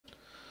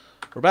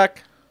We're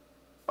back.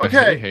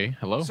 Okay. Hey,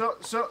 hello.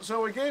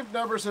 So we gave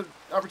Numbers an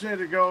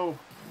opportunity to go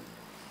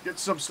get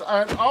some.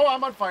 Oh,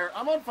 I'm on fire.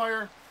 I'm on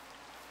fire.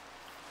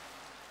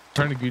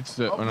 Trying to get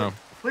to. Oh no.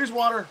 Please,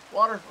 water.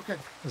 Okay.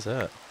 What's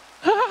that?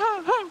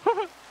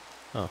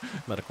 Oh,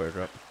 metaquare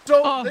drop.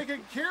 So they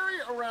can carry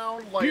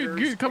around lighters.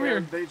 Good, come here.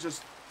 They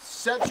just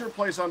set your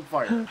place on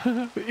fire.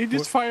 You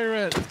just fire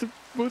at the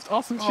most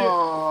awesome shit.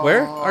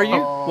 Where are you?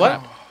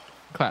 What?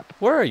 Clap.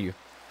 Where are you?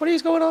 What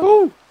is going on?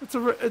 Ooh, it's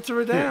a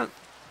redant.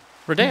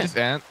 Redant. Just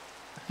ant.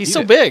 He's Eat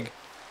so it. big.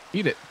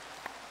 Eat it.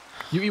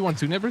 You eat one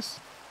too, Nibbers?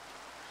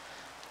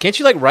 Can't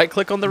you like right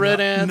click on the red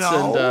ants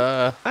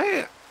No.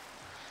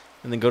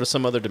 and then go to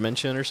some other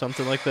dimension or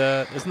something like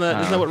that? Isn't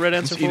that what red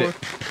ants are just eat for? it.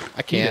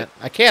 I can't.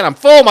 I can't. I'm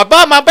full. My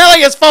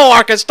belly is full.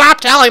 Arcus, stop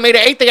telling me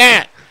to eat the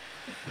ant.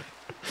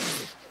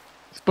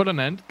 Spot an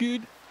end,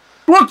 good.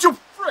 What you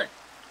frick?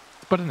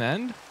 Spot an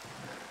end.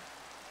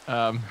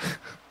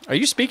 Are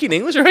you speaking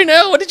English right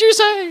now? What did you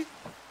say?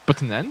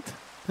 Spot an end.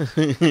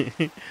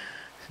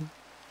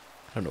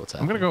 I don't know what's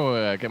I'm happening.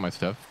 gonna go get my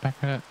stuff. Back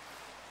at.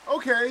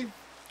 Okay.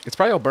 It's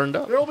probably all burned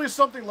up. There'll be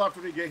something left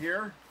when we get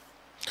here.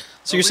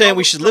 So you're saying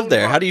we should live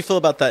there? How do you feel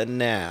about that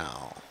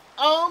now?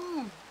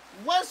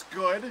 Less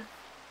good.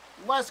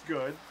 Less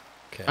good.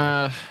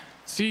 Okay.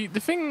 See, the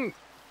thing,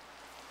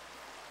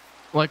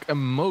 like, a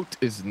moat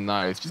is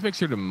nice. Just make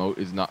sure the moat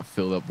is not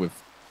filled up with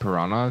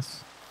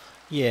piranhas.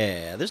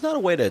 Yeah, there's not a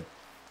way to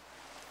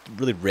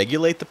really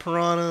regulate the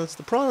piranhas.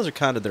 The piranhas are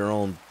kind of their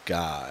own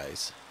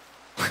guys.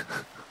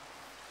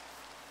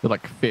 They're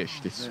like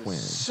fish. They This swim.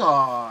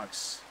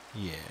 sucks.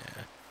 Yeah.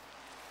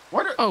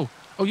 What? Oh,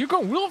 you're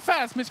going real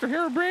fast, Mr.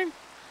 Harebrain.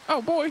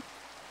 Oh, boy.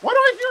 Why do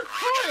I hear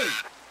crying?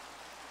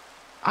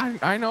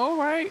 I know,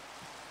 right?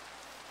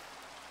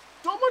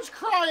 So much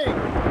crying.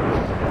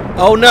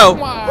 Oh no! Oh,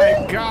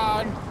 my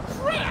God.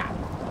 Crap.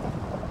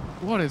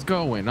 What is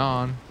going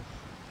on?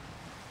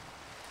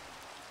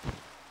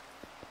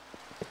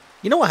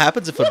 You know what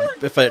happens if an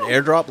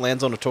airdrop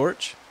lands on a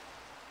torch?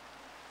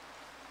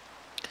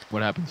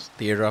 What happens?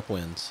 The airdrop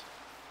wins.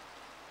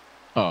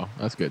 Oh,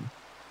 that's good.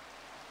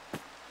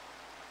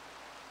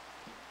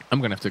 I'm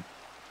gonna have to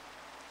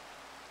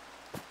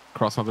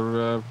cross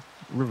another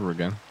river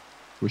again.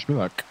 Wish me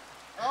luck.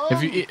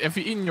 Have you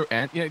eaten your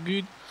ant yet,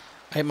 good?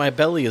 My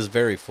belly is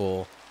very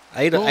full.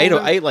 I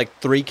ate like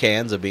 3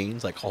 cans of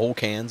beans, like whole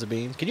cans of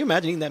beans. Can you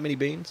imagine eating that many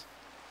beans?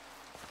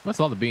 That's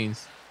a lot of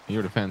beans. In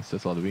your defense,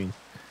 that's a lot of beans.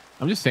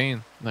 I'm just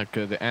saying, like,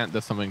 the ant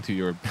does something to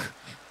your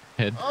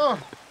head.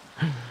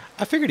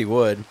 I figured he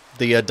would.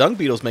 The dung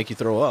beetles make you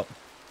throw up.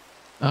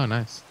 Oh,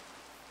 nice.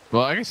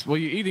 Well, I guess, you're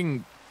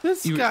eating...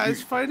 This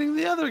guy's fighting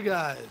the other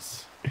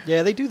guys.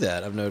 Yeah, they do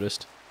that, I've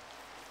noticed.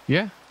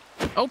 Yeah.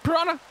 Oh,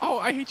 piranha! Oh,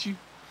 I hate you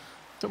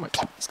so much.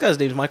 This guy's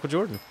name's Michael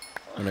Jordan.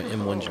 Oh, no,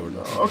 M1 Jordan.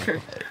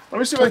 Okay. Let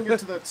me see if I can get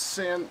to that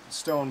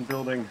sandstone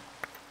building.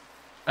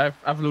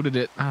 I've looted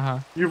it.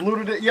 You've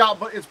looted it? Yeah,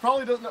 but it's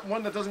probably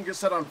one that doesn't get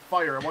set on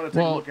fire. I want to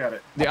take a look at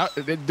it.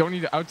 They don't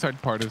need the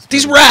outside part.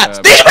 These rats!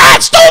 These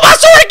rats stole my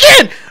sword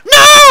again!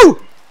 No!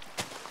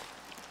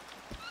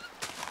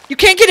 You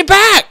can't get it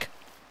back!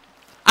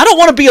 I don't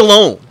want to be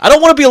alone. I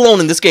don't want to be alone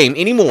in this game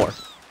anymore.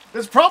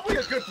 It's probably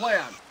a good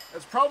plan.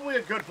 It's probably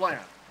a good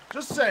plan.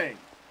 Just saying.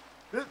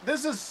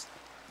 This is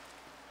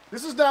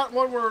not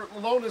one where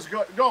alone is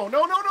good. No.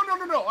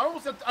 I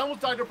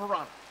almost died to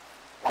piranha.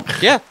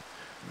 Yeah.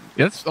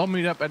 Let's all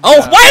meet up at...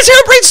 Oh, why is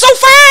Harebrain so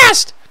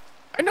fast?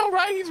 I know,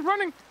 right? He's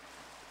running.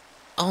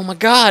 Oh my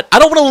god. I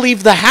don't want to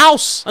leave the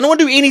house. I don't want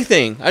to do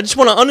anything. I just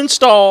want to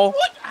uninstall...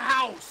 What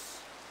house?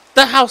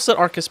 The house that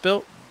Arcus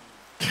built.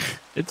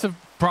 It's a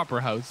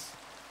proper house.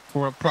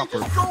 For a proper...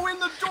 Just go in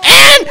the door.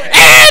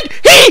 And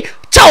he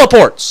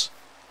teleports.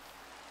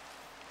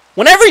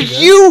 Whenever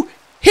you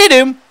hit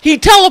him, he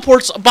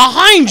teleports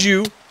behind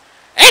you,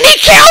 and he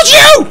kills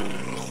you.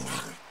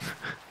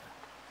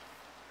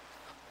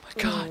 Oh my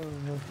god,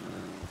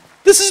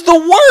 this is the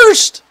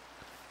worst.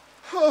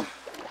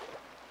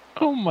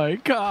 Oh my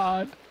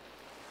god.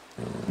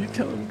 You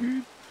tell him,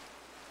 good.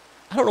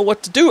 I don't know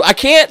what to do. I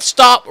can't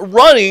stop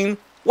running.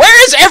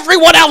 Where is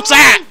everyone else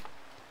at?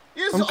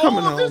 Is I'm all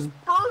coming of this home.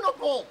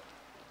 burnable?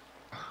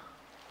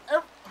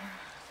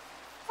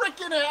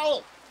 Freaking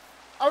hell!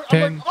 I'm like,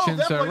 oh, that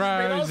Tensions place are is made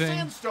out of rising.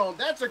 sandstone.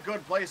 That's a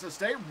good place to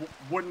stay.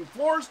 Wooden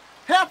floors.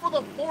 Half of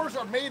the floors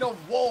are made of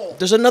wool.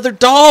 There's another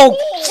dog.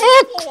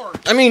 Wool floors.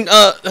 I mean,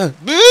 This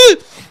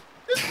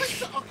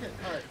place, okay, all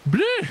right.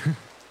 Bleu!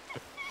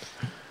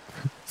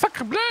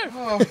 Sacre bleu!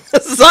 Oh,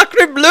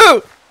 Sacre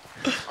bleu.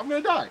 I'm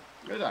gonna die.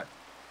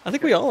 I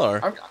think we all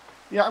are. I'm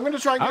gonna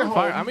try and get I'm home.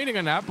 fine. I'm eating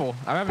an apple.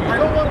 I'm having I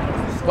don't want to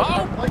lose the sword. Oh,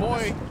 I like boy.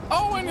 this.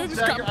 Oh, and I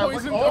just got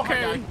poisoned. Oh, my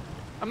Okay. God.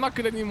 I'm not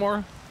good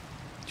anymore.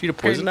 Did you eat a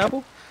poison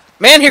apple?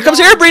 Man, here comes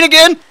Harebrain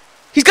again.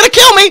 He's gonna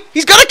kill me.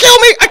 He's gonna kill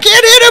me. I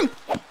can't hit him.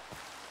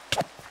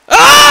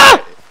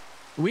 Ah!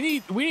 We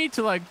need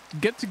to, like,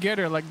 get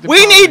together, like...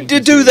 We need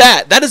to do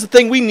that. That is the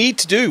thing we need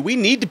to do. We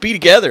need to be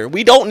together.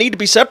 We don't need to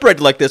be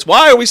separated like this.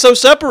 Why are we so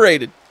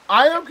separated?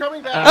 I am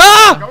coming back.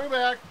 Ah! I'm coming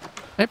back.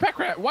 Hey,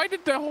 Packrat, why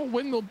did the whole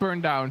windmill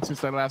burn down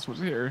since I last was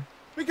here?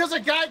 Because a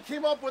guy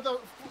came up with a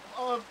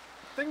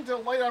thing to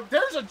light up.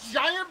 There's a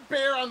giant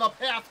bear on the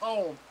path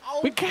home.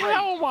 Oh,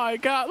 oh my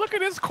god, look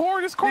at his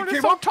cord. His cord he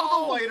is came so up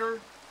tall. with a lighter.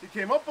 He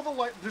came up with a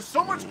light. There's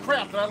so much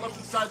crap that I left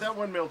inside that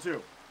windmill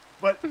too.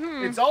 But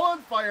it's all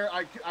on fire.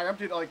 I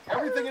emptied like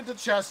everything into the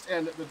chest,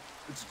 and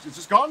it's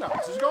just gone now.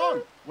 It's just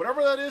gone.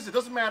 Whatever that is, it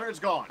doesn't matter. It's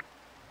gone.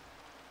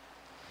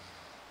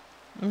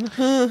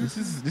 This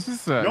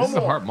is a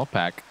hard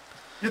Modpack.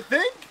 You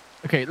think?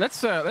 Okay,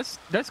 let's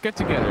get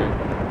together.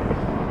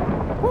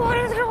 What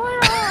is going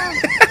on?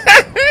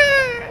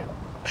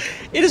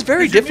 It is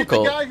very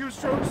difficult. Did you meet the guy who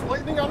throws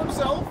lightning on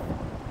himself?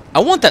 I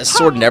want that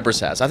sword Nebris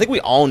has. I think we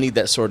all need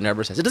that sword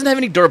Nebris has. It doesn't have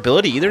any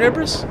durability either,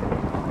 Nebris.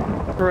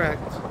 Correct.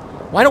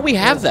 Why don't we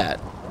have that?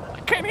 I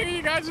can't hear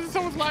you guys. There's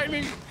so much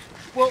lightning.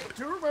 Well,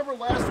 do you remember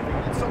last week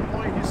at some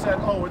point he said,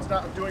 "Oh, it's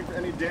not doing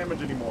any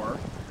damage anymore."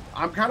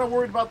 I'm kind of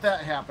worried about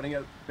that happening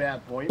at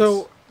bad points.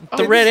 So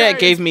The red egg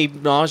gave me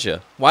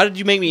nausea. Why did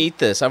you make me eat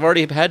this? I've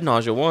already had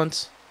nausea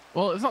once.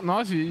 Well, it's not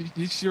nausea.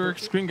 Your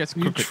screen gets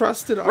you crooked.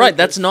 trusted Arcus. Right,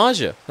 that's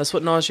nausea. That's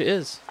what nausea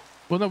is.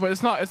 Well, no, but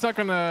it's not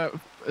gonna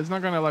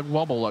like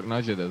wobble like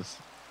nausea does.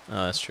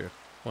 Oh, that's true.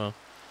 Well,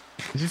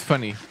 it's just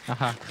funny.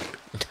 Haha.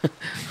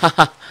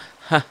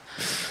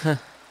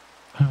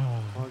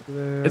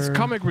 It's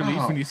comic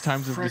relief in these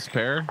times of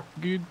despair,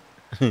 dude.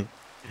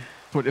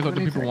 What the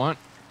people want.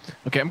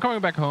 Okay, I'm coming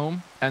back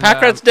home. And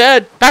Packrat's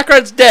dead.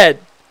 Packrat's dead.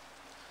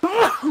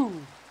 Oh,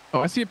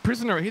 I see a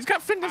prisoner. He's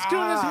got flint and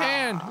steel in his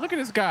hand. Look at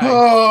this guy.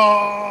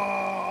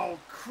 Oh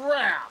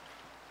crap!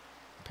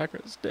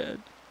 Packrat's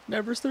dead.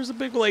 Nebris, there's a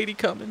big lady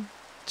coming.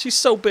 She's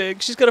so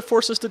big. She's gonna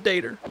force us to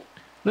date her.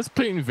 Let's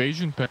play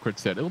Invasion, Packrat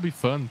said. It'll be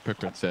fun,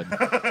 Packrat said.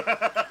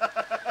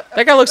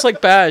 That guy looks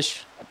like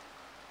Bash.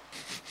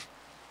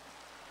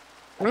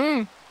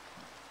 Run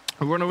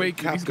away.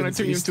 He's gonna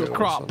turn you into a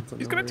crop.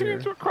 He's gonna turn you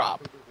into a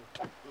crop.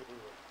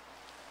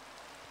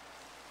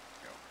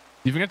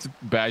 You think that's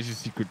Bash's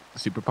secret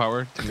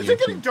superpower? Is it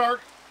getting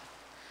dark?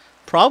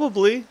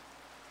 Probably.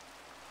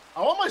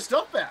 I want my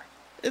stuff back.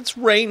 It's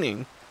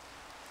raining.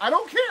 I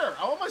don't care.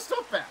 I want my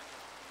stuff back.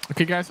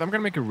 Okay, guys, I'm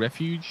gonna make a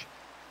refuge.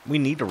 We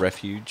need a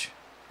refuge.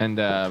 And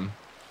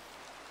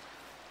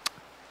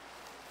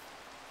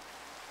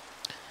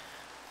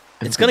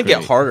it's gonna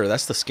get harder.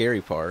 That's the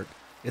scary part.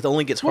 It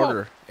only gets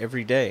harder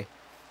every day.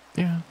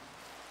 Yeah.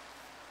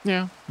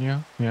 Yeah.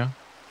 Yeah. Yeah.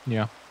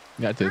 Yeah.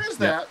 Yeah. It Where is. is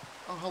that?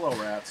 Oh, hello,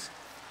 rats.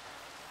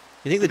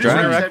 You think the These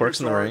drying rats rack works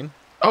in the every rain?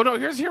 Oh no!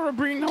 Here's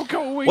Herobrine. No,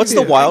 go away. What's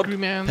the wild angry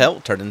man.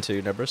 pelt turn into,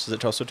 Nebris? Does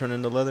it also turn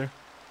into leather?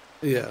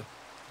 Yeah.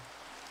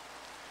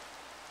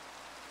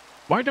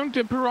 Why don't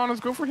the piranhas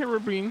go for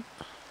Herobrine?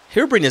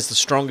 Herobrine is the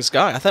strongest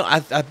guy. I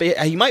thought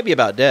he might be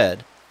about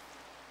dead.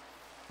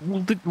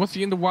 Well, was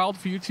he in the wild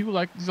for you too?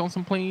 Like he's on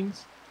some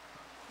plains?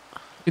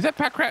 Is that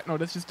Packrat? No,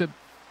 that's just a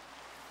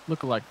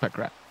look-alike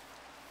Packrat.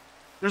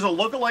 There's a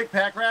look-alike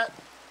pack rat?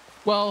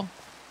 Well,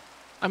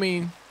 I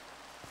mean,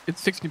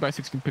 it's 16 by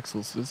 16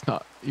 pixels. So it's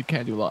not. You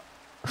can't do a lot.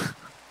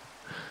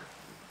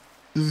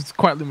 This is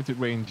quite limited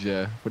range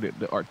for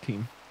the art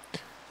team.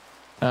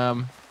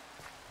 Oh,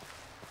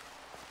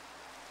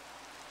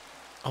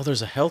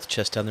 there's a health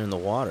chest down there in the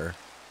water.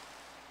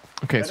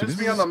 Okay, That so is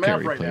this me is on the a map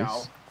scary right place.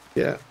 now.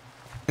 Yeah.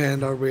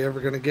 And are we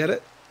ever gonna get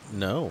it?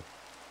 No.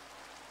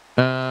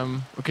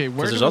 Okay, where Because do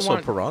there's we also a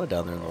want? piranha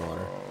down there in the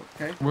water.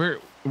 Okay.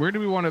 Where do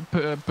we want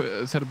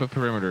to set up a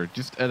perimeter?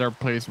 Just at our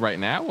place right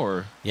now,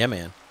 or? Yeah,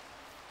 man.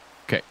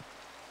 Okay.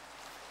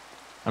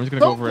 I'm just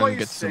gonna go over play and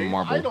get some safe.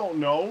 marble. I don't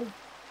know.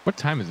 What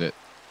time is it?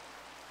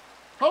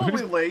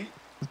 Probably late.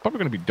 It's probably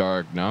gonna be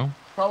dark, no?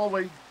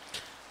 Probably.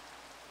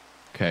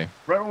 Okay.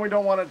 Right when we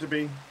don't want it to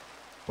be.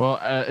 Well,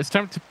 it's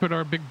time to put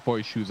our big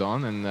boy shoes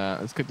on and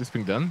let's get this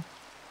thing done.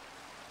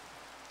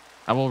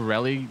 I will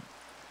rally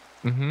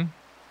the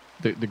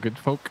good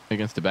folk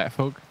against the bad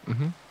folk.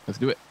 Let's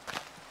do it.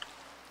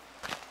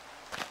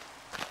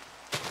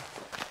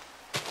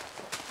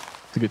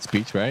 It's a good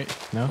speech, right?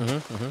 No?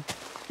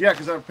 Yeah,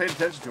 because I've paid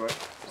attention to it.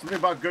 Something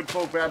about good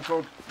folk, bad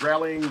folk,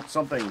 rallying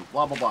something,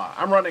 blah, blah, blah.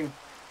 I'm running.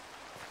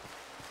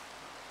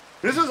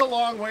 This is a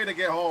long way to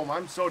get home.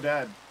 I'm so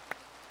dead.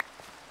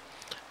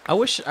 I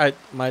wish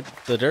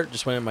the dirt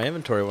just went in my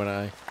inventory when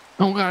I...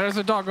 Oh god, there's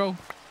a doggo.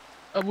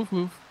 Woof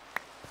woof.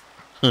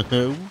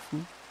 So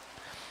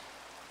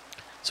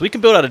we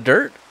can build out of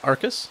dirt,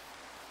 Arcus.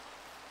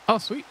 Oh,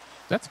 sweet.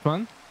 That's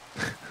fun.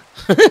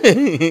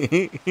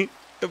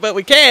 But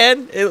we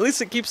can. At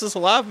least it keeps us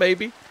alive,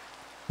 maybe.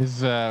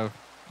 This is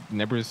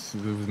Nebris'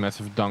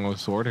 massive dongo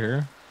sword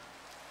here.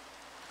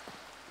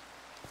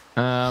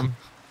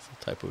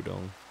 Typo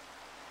dome.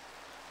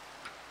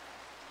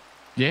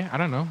 Yeah, I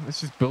don't know.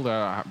 Let's just build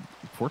a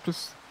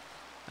fortress.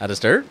 Out of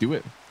dirt? Do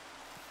it.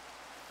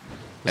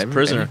 There's a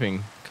prisoner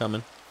Everything.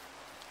 coming.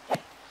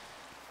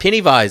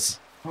 Pennywise.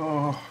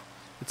 Oh.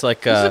 It's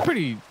like This is a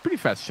pretty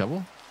fast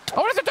shovel.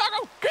 Oh, there's a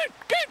doggo! Good!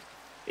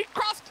 He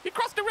crossed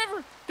the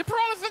river. The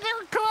piranhas are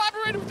there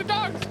collaborating with the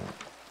dogs.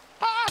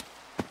 Ah!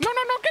 No,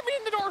 get me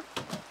in the door.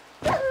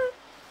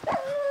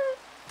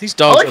 these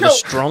dogs like are the how-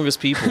 strongest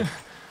people.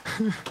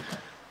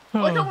 I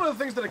like how one of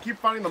the things that keep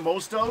finding the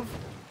most of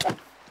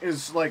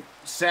is like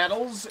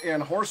saddles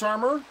and horse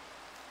armor.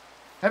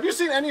 Have you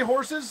seen any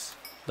horses?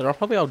 They're all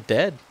probably all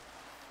dead.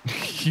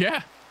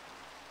 Yeah.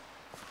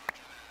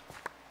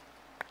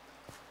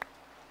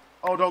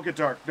 Oh, don't get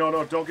dark.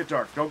 No, don't get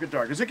dark. Don't get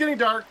dark. Is it getting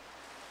dark?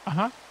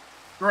 Uh-huh.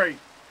 Great.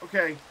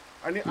 Okay.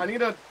 I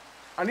need a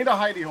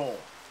hidey hole.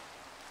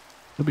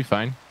 It'll be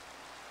fine.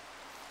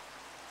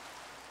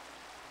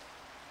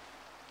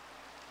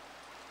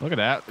 Look at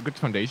that. Good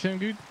foundation,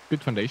 dude.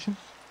 Good foundation.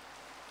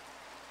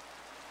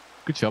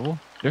 Good shovel.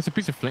 There's a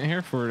piece of flint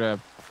here for the...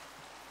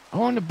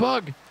 Oh, and the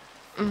bug.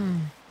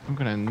 I'm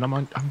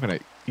gonna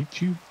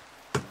eat you.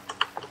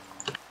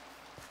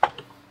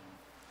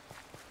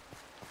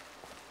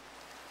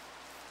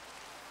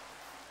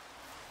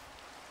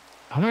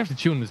 How do I have to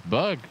chew on this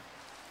bug?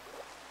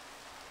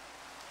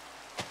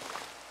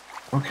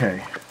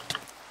 Okay.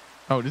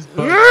 Oh, this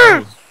bug.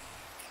 Oh,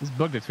 this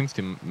bug that swings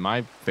to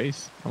my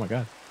face. Oh my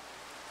god.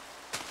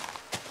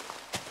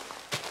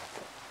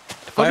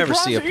 If I ever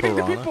see a piranhas are eating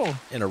the piranha people.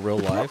 in a real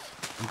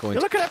life, I'm going Yeah,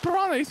 to... look at that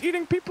piranha. He's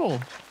eating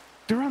people.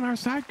 They're on our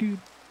side, dude.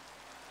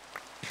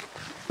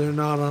 They're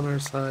not on our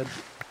side.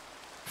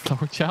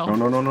 Flower child.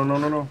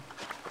 No.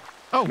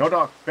 Oh. No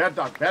dog. Bad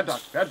dog. Bad dog.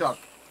 Bad dog.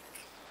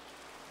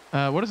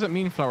 What does it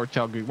mean, flower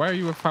child? Dude? Why are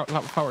you a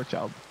flower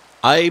child?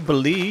 I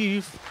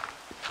believe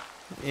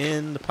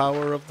in the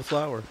power of the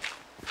flower.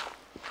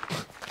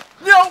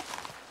 No!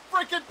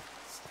 Frickin'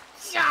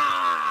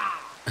 yeah!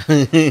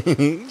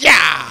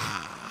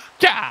 Yeah!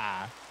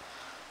 Yeah.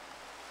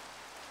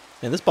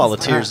 And this ball of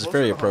That's tears is closer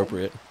very to home.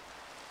 appropriate.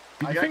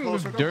 The I got thing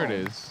closer with to dirt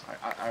home. is...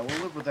 I will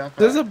live with that fact.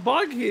 There's a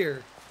bug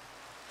here.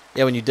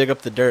 Yeah, when you dig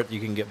up the dirt, you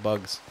can get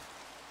bugs.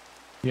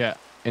 Yeah,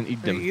 and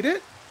eat They them. eat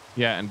it?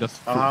 Yeah, and does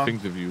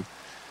things of you.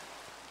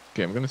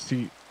 Okay, I'm gonna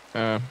see...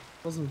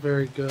 Wasn't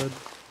very good.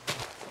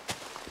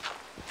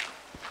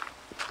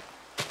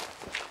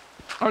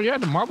 Oh yeah,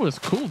 the marble is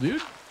cool,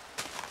 dude.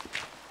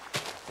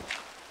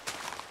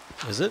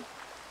 Is it?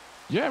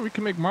 Yeah, we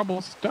can make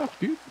marble stuff,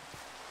 dude.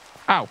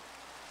 Ow.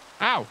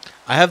 Ow.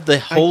 I have the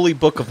Holy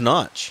Book of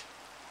Notch.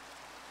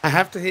 I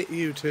have to hit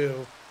you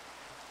too.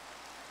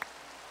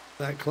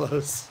 That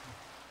close.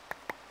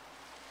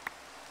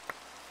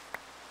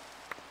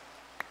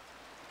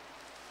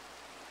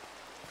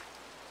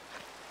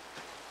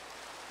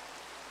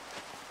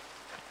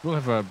 We'll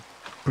have a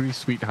pretty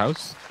sweet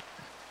house.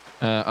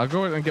 I'll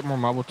go and get more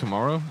marble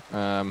tomorrow.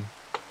 Oh,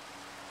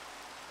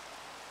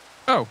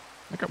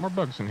 I got more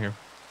bugs in here.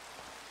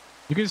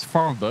 You can just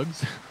farm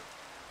bugs.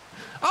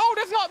 Oh,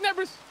 that's not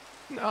nebbers.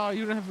 No,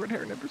 you don't have red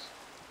hair nebbers.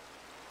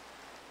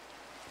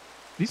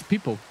 These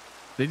people,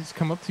 they just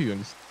come up to you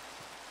and just...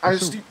 I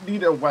just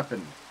need a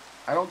weapon.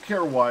 I don't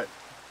care what.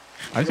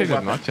 I say a that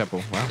weapon. not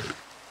chapel. Wow.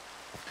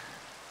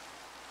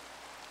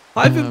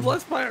 I've been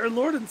blessed by our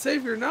Lord and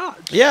Savior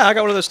Notch. Yeah, I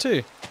got one of those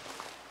too.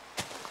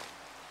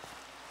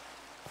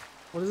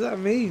 What does that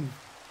mean?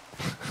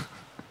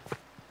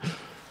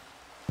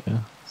 Yeah.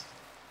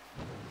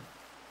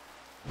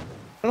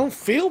 I don't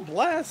feel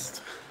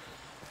blessed.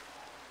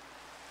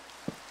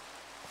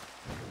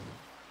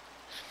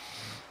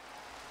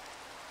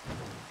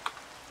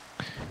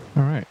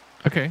 All right.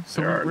 Okay.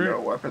 So There are we're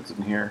no weapons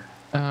in here.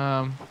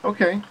 um.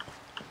 Okay.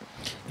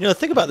 You know, the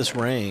thing about this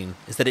rain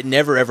is that it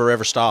never, ever,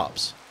 ever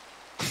stops.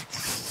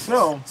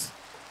 No.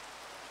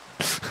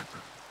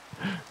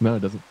 No, it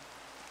doesn't.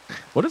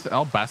 What is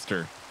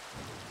alabaster?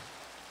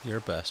 You're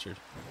a bastard.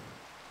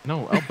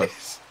 No,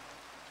 alabaster.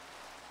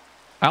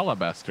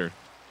 Alabaster.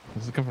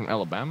 Does it come from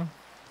Alabama?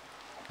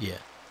 Yeah.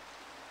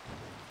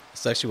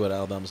 It's actually what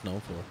Alabama's known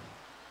for.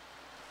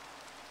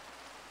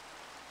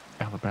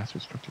 Alabaster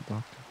structure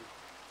block.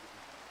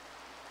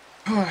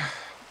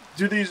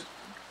 Do these...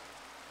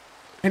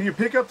 Can you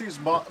pick up these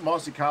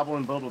mossy cobble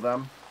and build with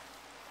them?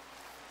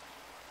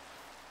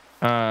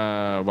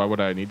 Why would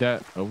I need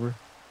that? Over.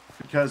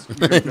 Because you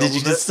can build Did you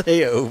with just it.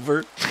 say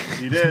over?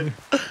 You did.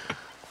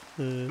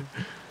 We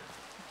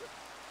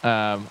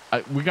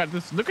got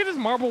this. Look at this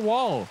marble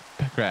wall,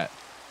 Peckrat.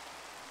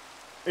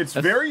 It's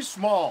very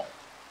small.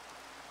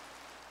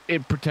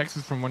 It protects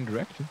us from one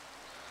direction.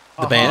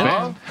 The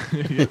band?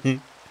 Yeah. The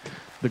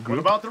What group.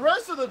 about the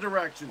rest of the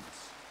directions?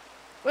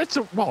 It's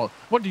a wall.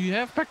 What do you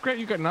have, Peckrat?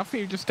 You got nothing.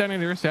 You're just standing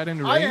there, sad in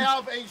the I rain.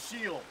 have a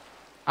shield.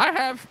 I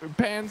have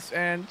pants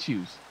and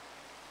shoes.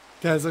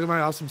 Guys, look at my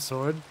awesome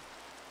sword.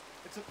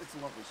 It's a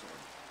lovely sword.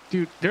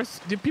 Dude,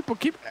 the people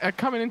keep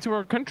coming into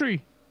our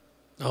country.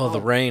 Oh,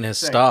 the rain has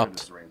Thank stopped.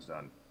 goodness the rain's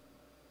done.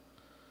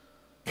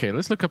 Okay,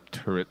 let's look up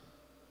turret.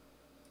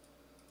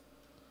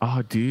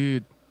 Oh,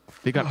 dude.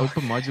 They got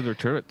open modular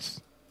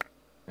turrets.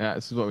 Yeah,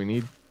 this is what we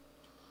need.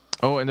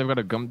 Oh, and they've got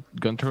a gun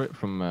turret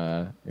from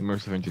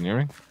Immersive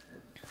Engineering.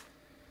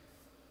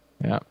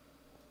 Yeah.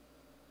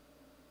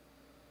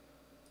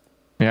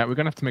 Yeah, we're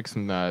gonna have to make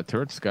some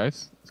turrets,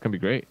 guys. It's gonna be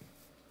great.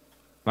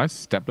 Nice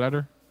step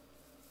ladder.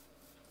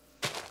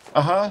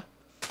 Uh-huh.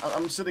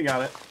 I'm sitting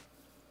on it.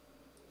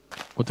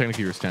 Well,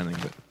 technically you're standing,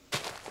 but...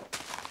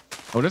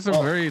 Oh, there's a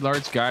very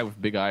large guy with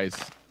big eyes.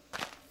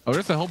 Oh,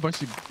 there's a whole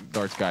bunch of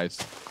large guys.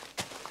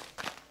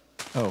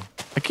 Oh.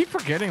 I keep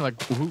forgetting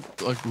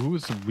who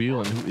is real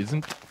and who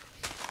isn't.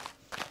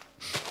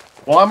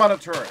 Well, I'm on a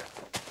turret.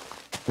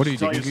 What are you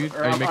Tell doing, you dude? so-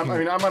 Are you I'm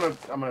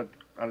making?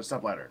 on a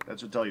step ladder. That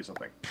should tell you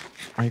something.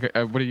 What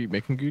are you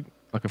making, dude?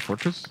 Like a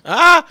fortress?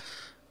 Ah!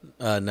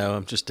 No,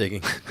 I'm just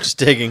digging. Just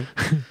digging.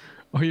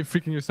 Are you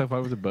freaking yourself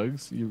out with the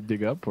bugs you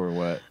dig up or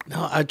what?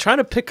 No, I'm trying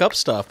to pick up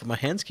stuff, but my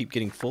hands keep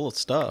getting full of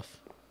stuff.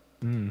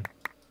 Hmm.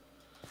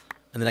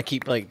 And then I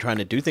keep like trying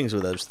to do things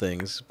with those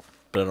things,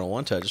 but I don't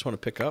want to. I just want to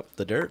pick up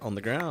the dirt on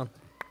the ground.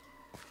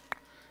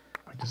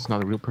 This is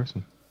not a real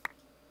person.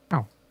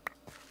 Oh.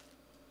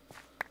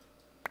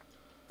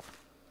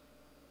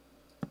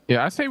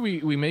 Yeah, I say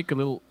we make a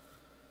little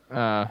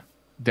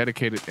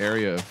dedicated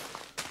area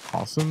of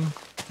awesome.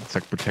 It's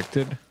like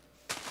protected.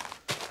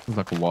 It's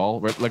like a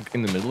wall, right, like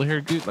in the middle here,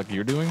 dude, like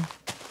you're doing.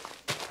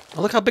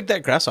 Oh, look how big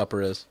that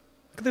grasshopper is.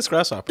 Look at this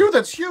grasshopper. Dude,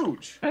 that's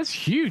huge. That's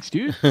huge,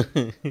 dude.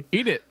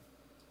 Eat it.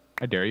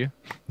 I dare you.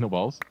 No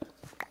balls.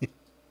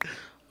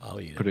 I'll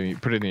eat Put it.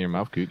 it in your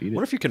mouth, dude. Eat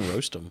What it. if you can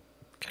roast him?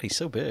 God, he's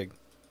so big.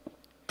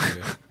 There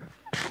you go.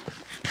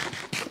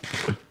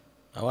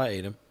 Oh, I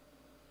ate him.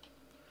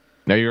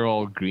 Now you're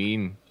all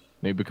green.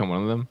 Maybe become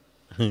one of them.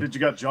 Did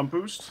you got jump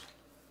boost?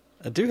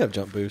 I do have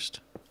jump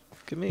boost.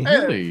 Look at me. Hey,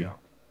 there Really? you go.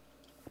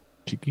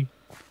 Cheeky.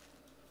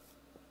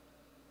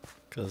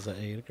 Because I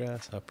ate a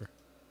grasshopper.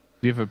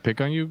 Do you have a pick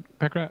on you,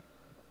 Peck Rat?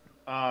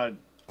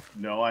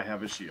 No, I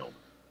have a shield.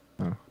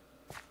 Oh.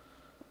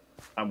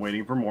 I'm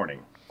waiting for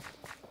morning.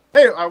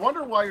 Hey, I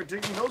wonder why you're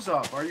digging those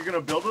up. Are you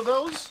gonna build with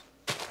those?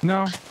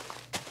 No.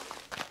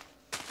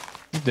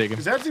 Just digging.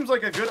 Because that seems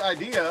like a good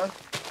idea.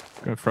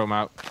 Gonna throw them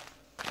out.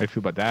 How do you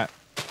feel about that?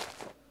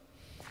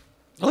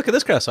 Oh, look at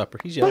this grasshopper.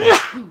 He's yellow.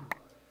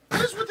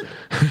 What's with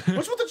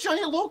the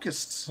giant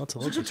locusts? Lots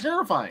of Those are locusts.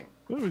 terrifying.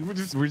 We're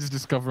just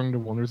discovering the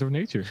wonders of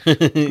nature.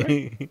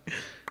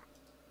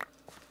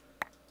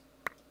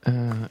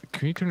 Can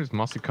you turn this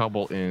mossy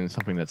cobble in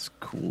something that's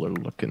cooler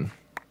looking?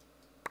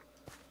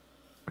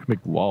 Could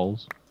make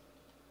walls.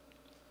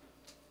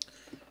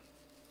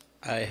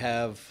 I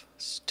have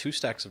 2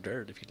 stacks of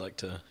dirt if you'd like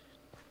to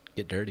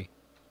get dirty.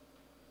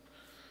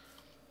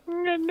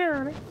 Get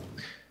dirty.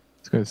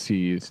 Let's go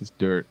see. This is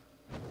dirt.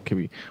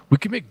 We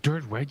can make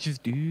dirt wedges,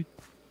 dude.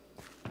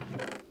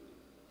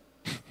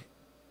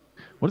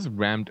 What is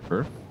rammed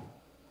earth?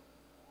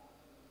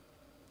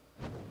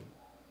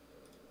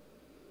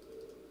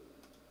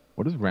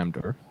 What is rammed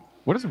earth?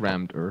 What is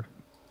rammed earth?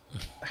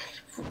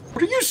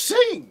 What are you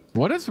saying?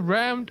 What is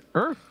rammed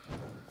earth?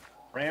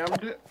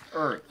 Rammed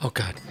earth. Oh,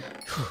 God.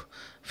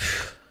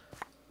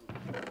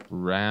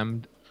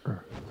 Rammed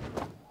earth.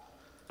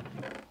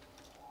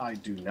 I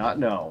do not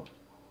know.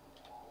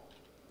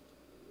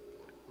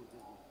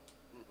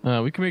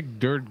 We can make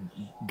dirt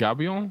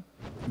gabion.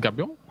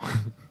 Gabion?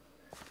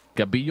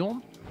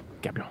 Gabion?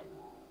 Gabion.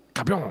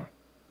 Gabion.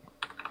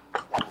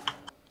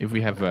 If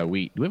we have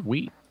wheat. Do we have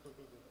wheat?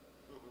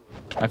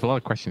 I have a lot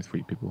of questions for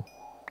you people.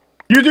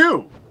 You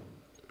do.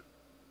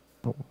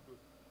 Oh.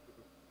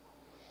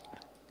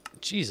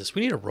 Jesus,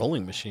 we need a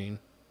rolling machine.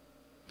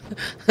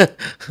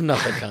 Not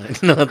that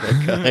kind. Not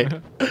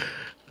that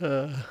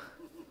kind.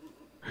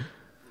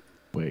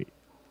 Wait.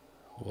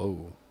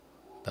 Whoa.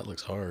 That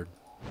looks hard.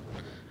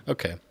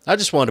 Okay. I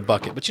just wanted a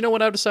bucket. But you know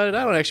what? I've decided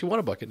I don't actually want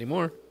a bucket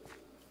anymore.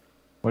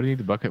 What do you need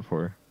the bucket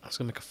for? I was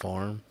going to make a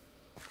farm.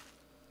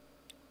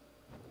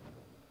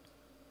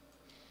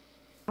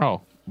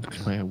 Oh.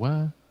 Wait,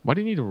 what? Why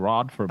do you need a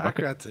rod for a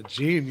bucket? That's a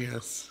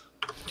genius.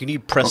 You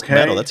need pressed Okay.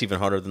 metal. That's even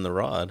harder than the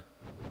rod.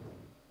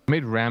 I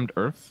made rammed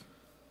earth.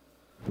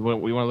 You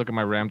want to look at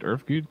my rammed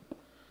earth, dude?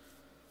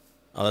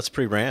 Oh, that's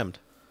pre-rammed.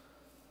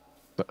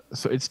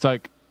 So it's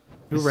like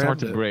Who it's hard rammed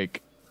to it?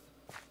 break.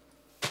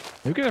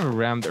 You can have a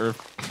rammed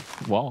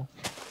earth wall.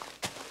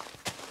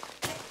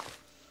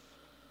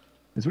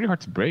 It's really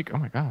hard to break. Oh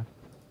my god.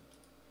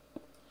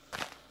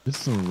 This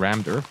is some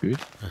rammed earth, dude.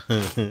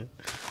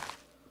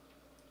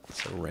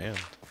 So rammed.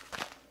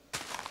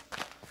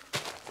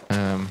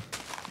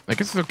 I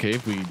guess it's okay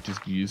if we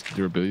just use the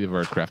durability of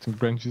our crafting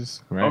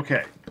branches, right?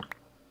 Okay.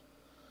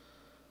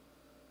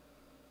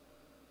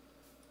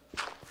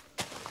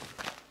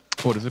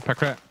 What is it,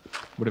 Packrat?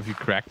 What have you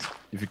cracked?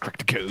 If you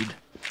cracked the code?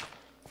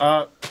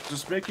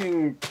 Just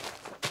making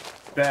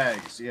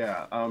bags,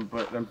 yeah.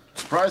 But I'm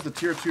surprised the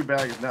tier 2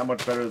 bag is not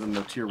much better than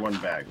the tier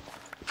 1 bag.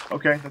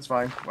 Okay, that's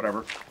fine.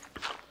 Whatever.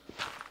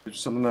 It's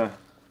just something to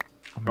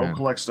go man.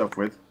 collect stuff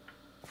with.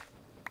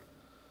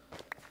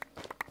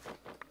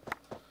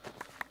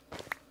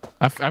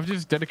 I've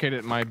just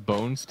dedicated my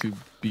bones to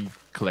be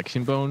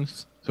collection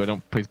bones, so I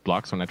don't place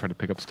blocks when I try to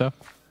pick up stuff.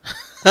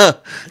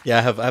 Yeah,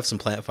 I have some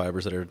plant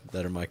fibers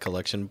that are my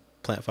collection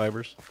plant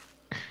fibers.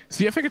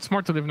 See, I think it's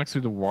smart to live next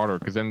to the water,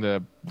 because then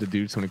the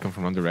dudes, when they come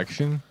from one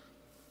direction...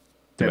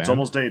 Yeah, it's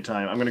almost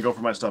daytime. I'm gonna go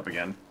for my stuff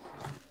again.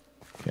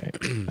 Okay.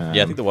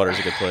 Yeah, I think the water's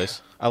a good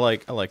place. I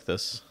like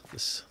this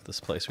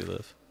place we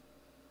live.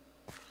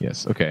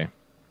 Yes, okay.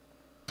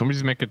 So we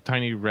just make a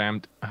tiny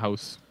rammed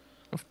house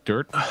of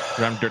dirt.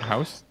 Rammed dirt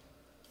house.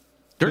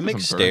 Can we make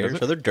doesn't burn, does stairs?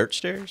 it? Are there dirt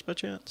stairs by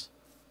chance?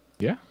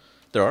 Yeah.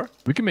 There are?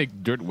 We can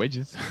make dirt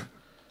wedges.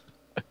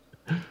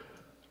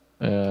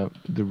 The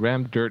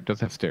rammed dirt does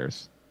have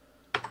stairs.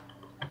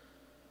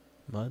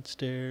 Mud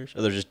stairs.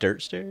 Oh, they're just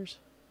dirt stairs?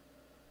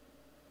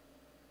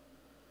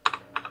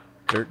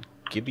 Dirt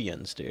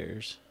Gibeon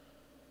stairs.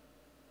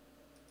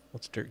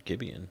 What's Dirt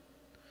Gibeon?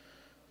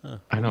 Huh.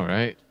 I know,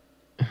 right?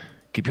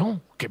 Keep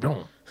on, keep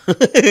on.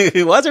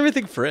 Why is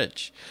everything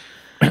French?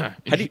 How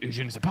do you...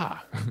 Je ne sais pas.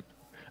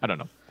 I don't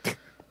know.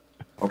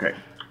 Okay.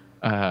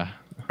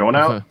 Going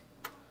out.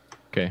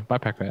 Okay, bye,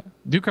 pack rat.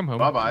 Do come home.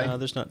 Bye-bye. No,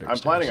 there's not dirt I'm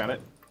stairs. planning on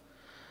it.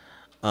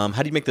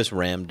 How do you make this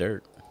ram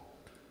dirt?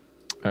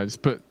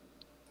 Just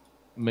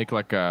make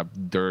like a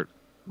dirt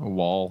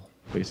wall,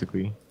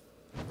 basically.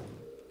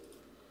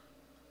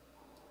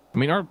 I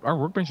mean, our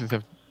workbenches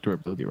have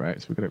durability,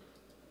 right? So we gotta.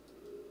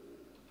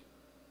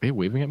 Are you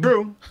waving at me?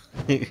 True.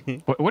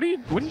 What did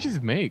you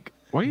just make?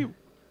 Why are you?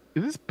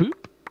 Is this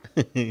poop?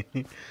 What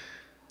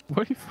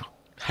are you?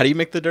 How do you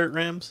make the dirt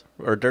rams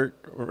or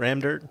ram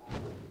dirt?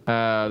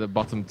 The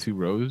bottom 2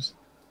 rows.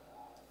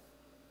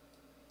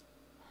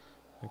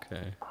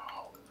 Okay.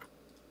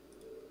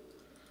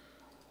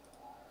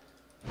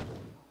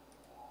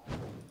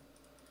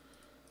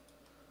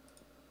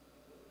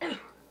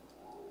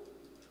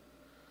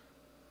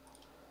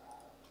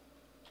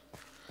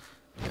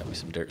 Got me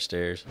some dirt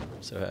stairs.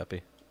 I'm so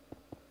happy.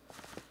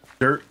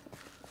 Dirt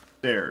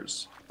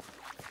stairs.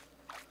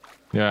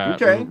 Yeah.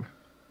 Okay.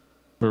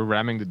 We're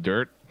ramming the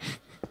dirt.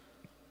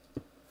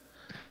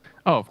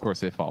 Oh, of course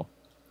they fall.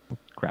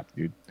 Crap,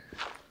 dude.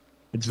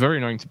 It's very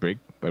annoying to break,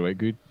 by the way,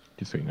 good.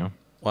 Just so you know.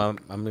 Well,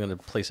 I'm going to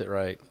place it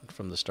right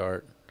from the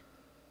start.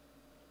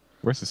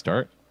 Where's the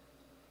start?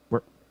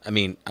 Where? I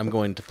mean, I'm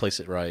going to place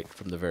it right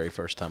from the very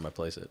first time I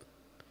place it.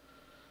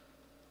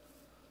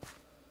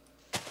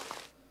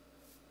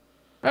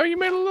 Oh, you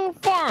made a little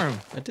farm.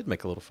 I did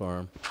make a little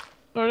farm.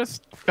 Oh, that's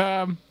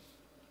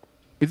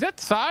is that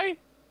Psy?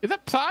 Is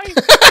that Psy?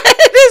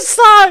 It is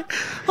Psy!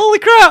 Holy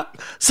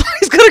crap!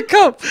 Psy's gonna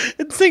come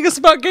and sing us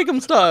about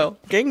Gangnam Style.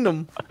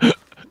 Gangnam.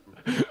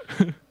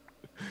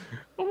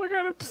 Oh my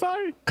god, it's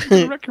Psy. He's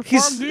gonna wreck your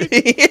farm, dude.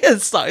 He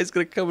is. Psy's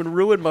gonna come and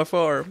ruin my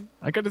farm.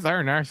 I got this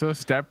iron armor, so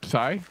step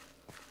Psy.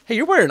 Hey,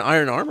 you're wearing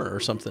iron armor or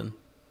something.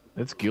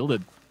 It's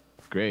gilded.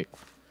 Great.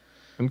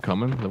 I'm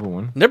coming, level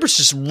 1. Nebber's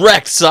just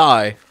wrecked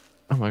Psy.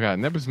 Oh my god,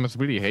 Nebus must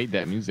really hate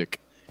that music.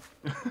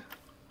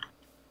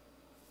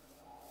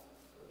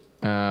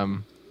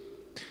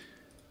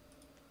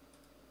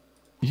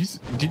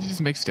 Did you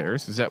just make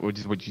stairs? Is that what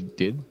you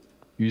did?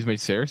 You just made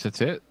stairs? That's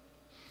it?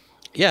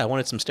 Yeah, I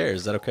wanted some stairs.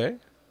 Is that okay?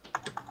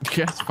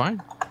 Yeah, it's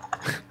fine.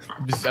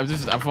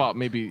 I thought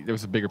maybe there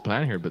was a bigger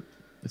plan here, but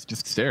it's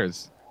just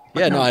stairs.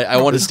 Yeah, no,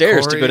 I wanted Is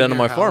stairs to Corey go down in to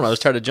my your farm. I house? was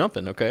tired of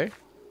jumping, okay?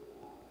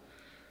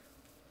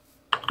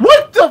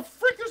 What the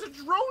frick? There's a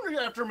drone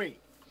after me.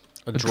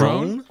 A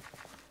drone? drone?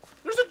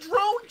 There's a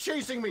drone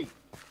chasing me.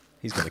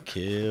 He's gonna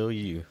kill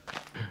you.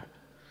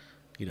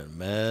 You done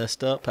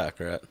messed up, pack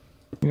rat.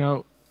 You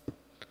know,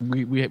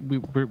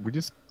 we're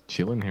just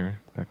chilling here,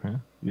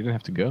 man. You didn't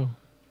have to go.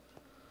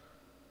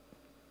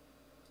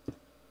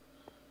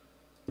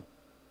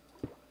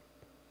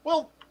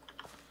 Well,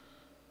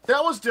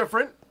 that was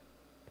different.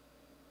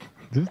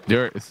 This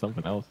dirt is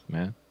something else,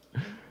 man.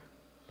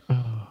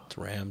 It's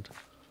rammed.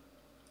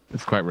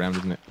 It's quite rammed,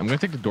 isn't it? I'm gonna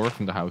take the door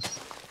from the house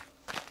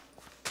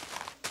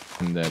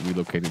and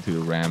relocate it to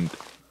the rammed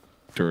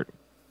dirt.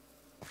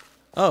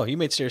 Oh, you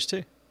made stairs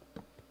too.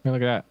 Yeah,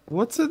 look at that.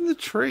 What's in the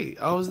tree?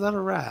 Oh, is that a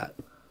rat?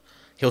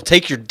 He'll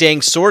take your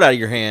dang sword out of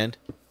your hand.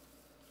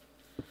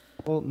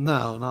 Well,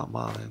 no, not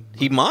mine.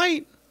 He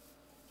might.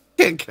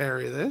 Can't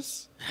carry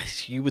this.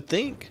 You would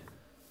think,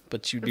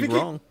 but you'd If be he can-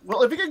 wrong.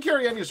 Well, if he can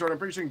carry any sword, I'm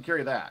pretty sure he can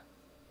carry that.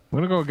 I'm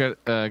gonna go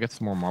get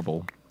some more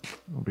marble.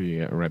 I'll be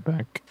right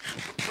back.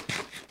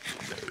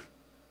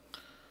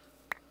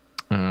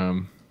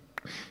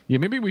 Yeah,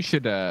 maybe we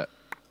should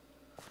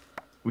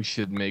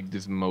make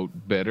this moat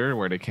better,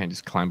 where they can't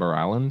just climb our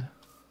island. What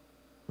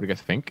do you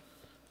guys think?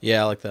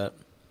 Yeah, I like that.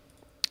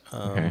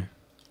 Okay.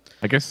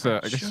 I guess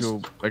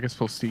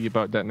we'll see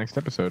about that next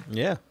episode.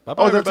 Yeah.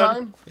 Bye-bye, Oh, that everybody.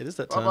 time? It is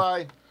that time.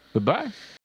 Bye-bye. Goodbye.